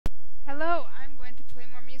Hello, I'm going to play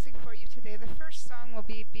more music for you today. The first song will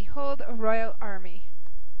be Behold a Royal Army.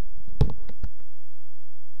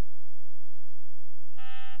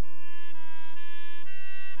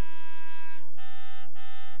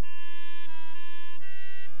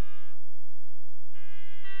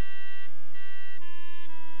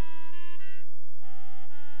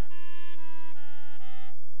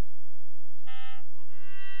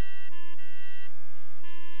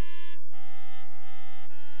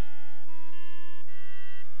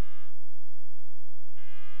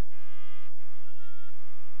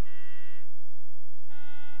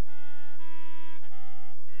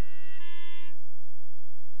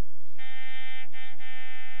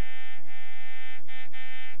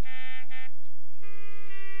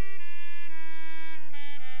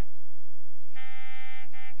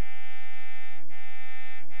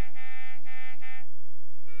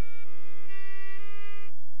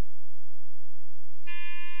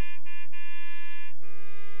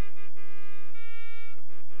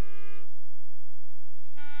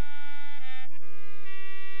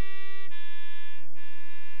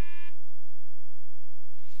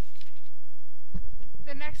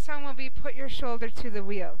 The next song will be Put Your Shoulder to the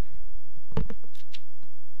Wheel.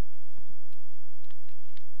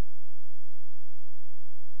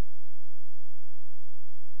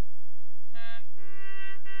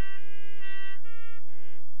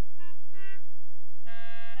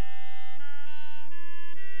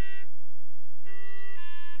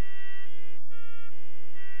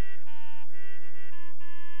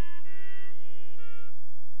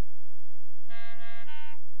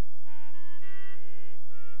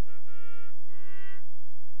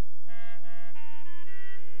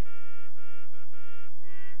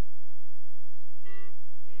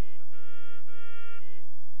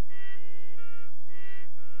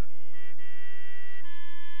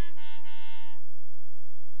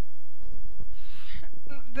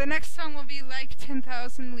 The next song will be Like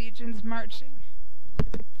 10,000 Legions Marching.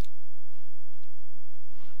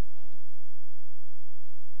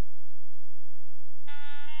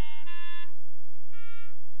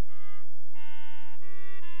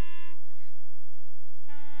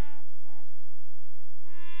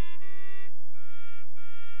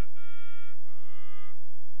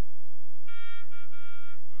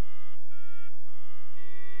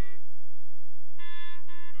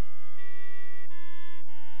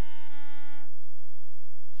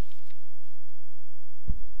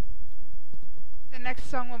 The next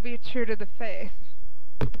song will be True to the Faith.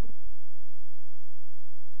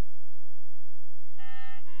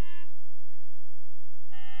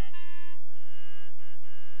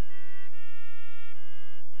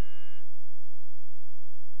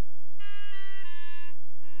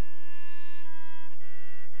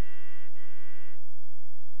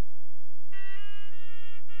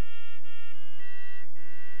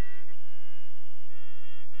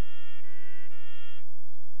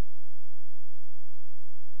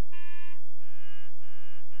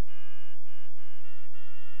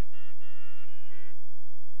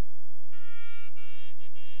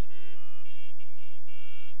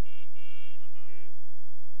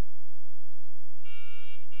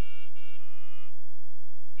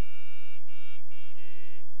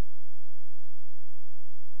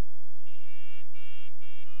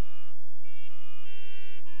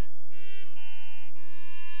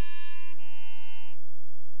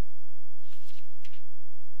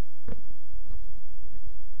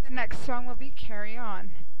 The next song will be Carry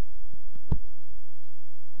On.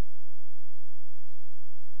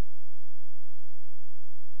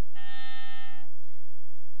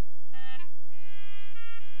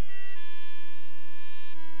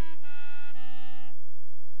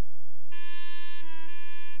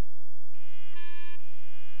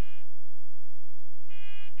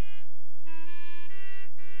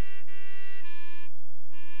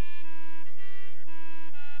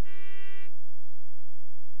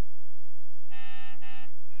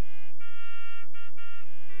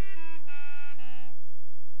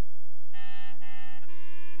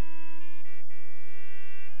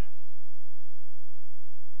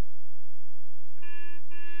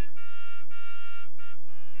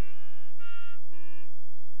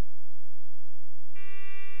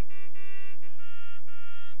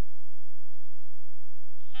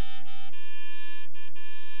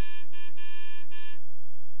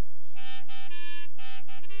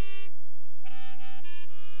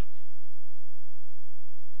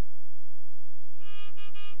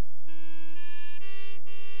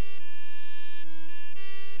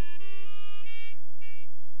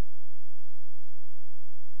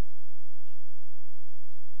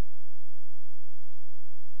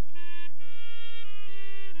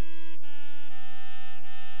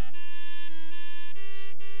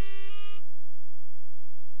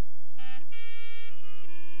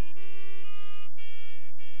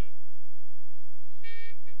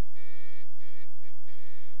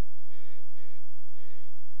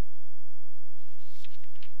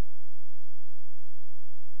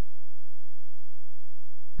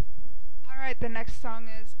 the next song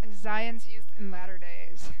is Zion's Youth in Latter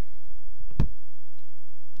Days.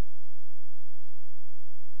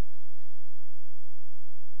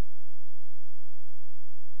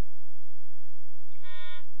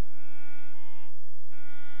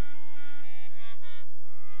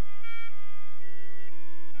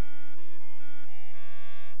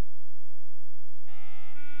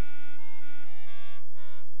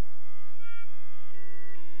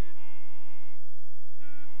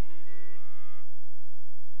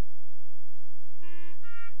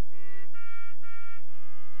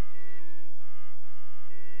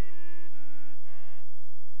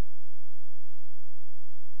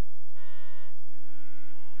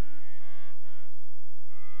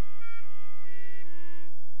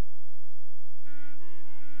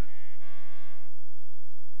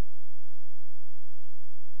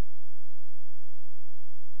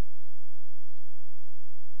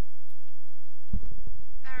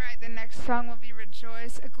 Alright, the next song will be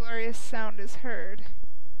Rejoice, a Glorious Sound is Heard.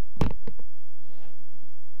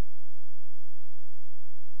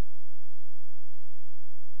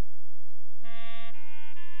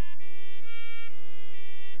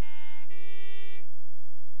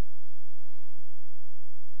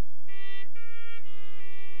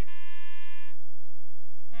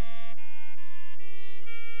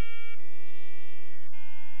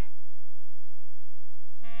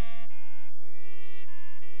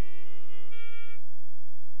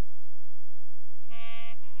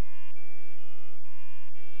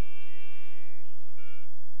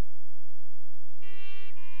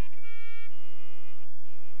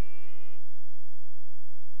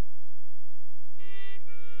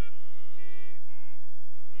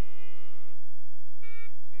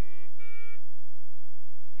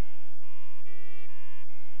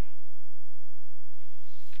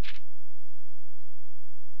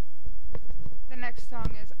 The next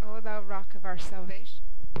song is O Thou Rock of Our Salvation.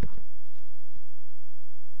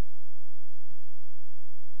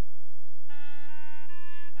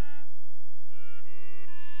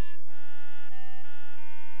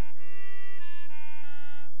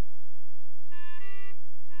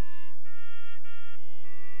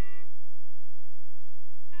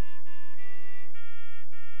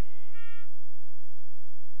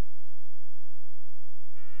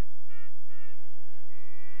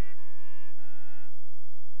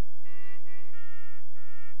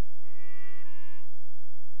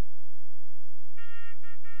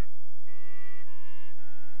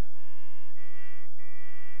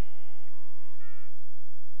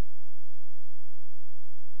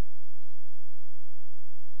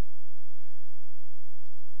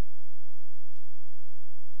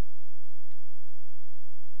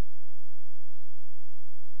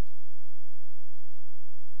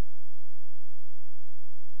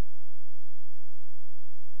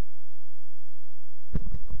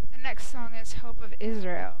 The next song is Hope of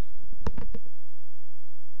Israel.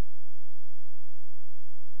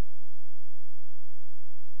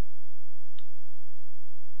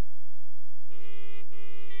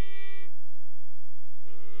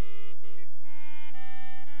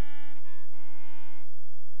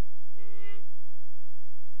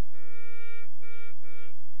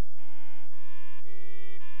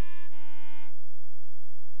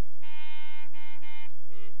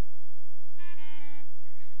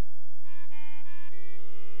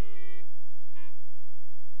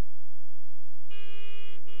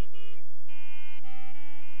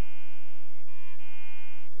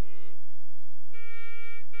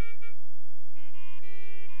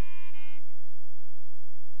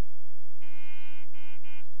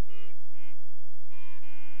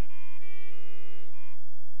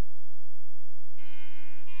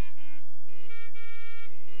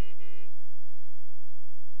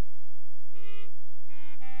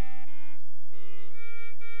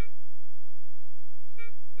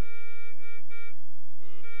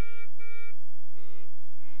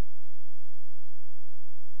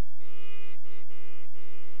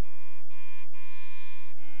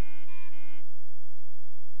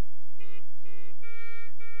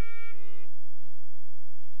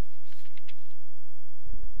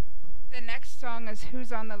 The next song is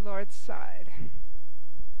Who's on the Lord's Side.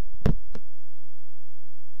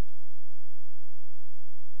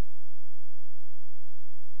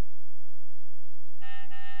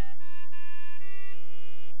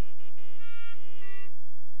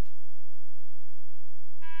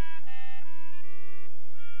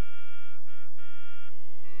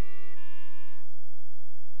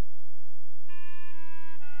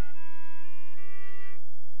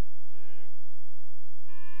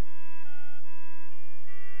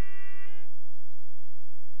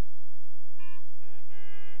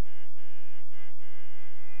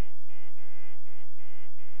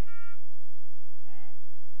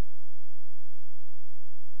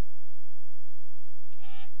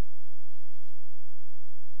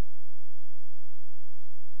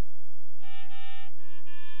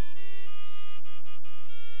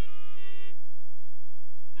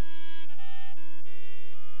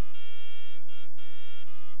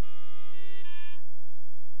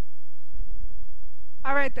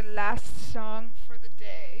 Alright, the last song for the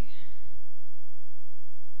day.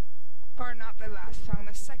 Or not the last song,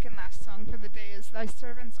 the second last song for the day is Thy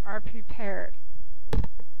Servants Are Prepared.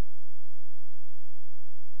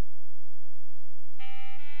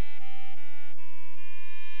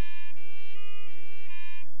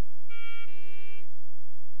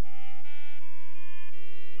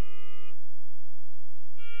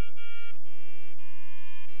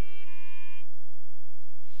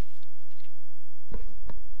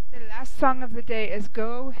 The last song of the day is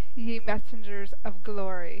Go, Ye Messengers of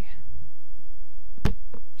Glory.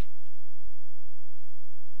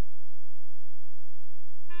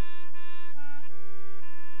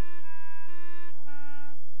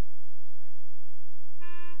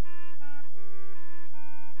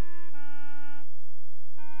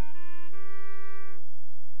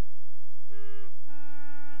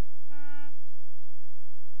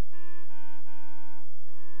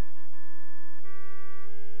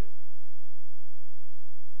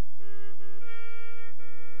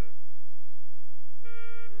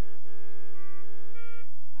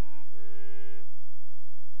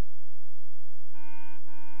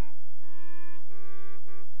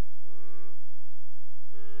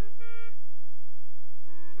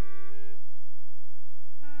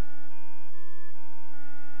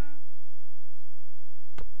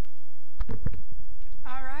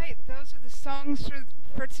 Alright, those are the songs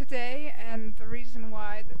for today, and the reason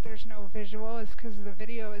why that there's no visual is because the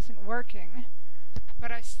video isn't working,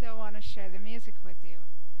 but I still want to share the music with you.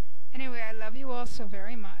 Anyway, I love you all so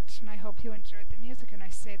very much, and I hope you enjoyed the music, and I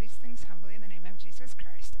say these things humbly in the name of Jesus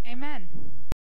Christ. Amen.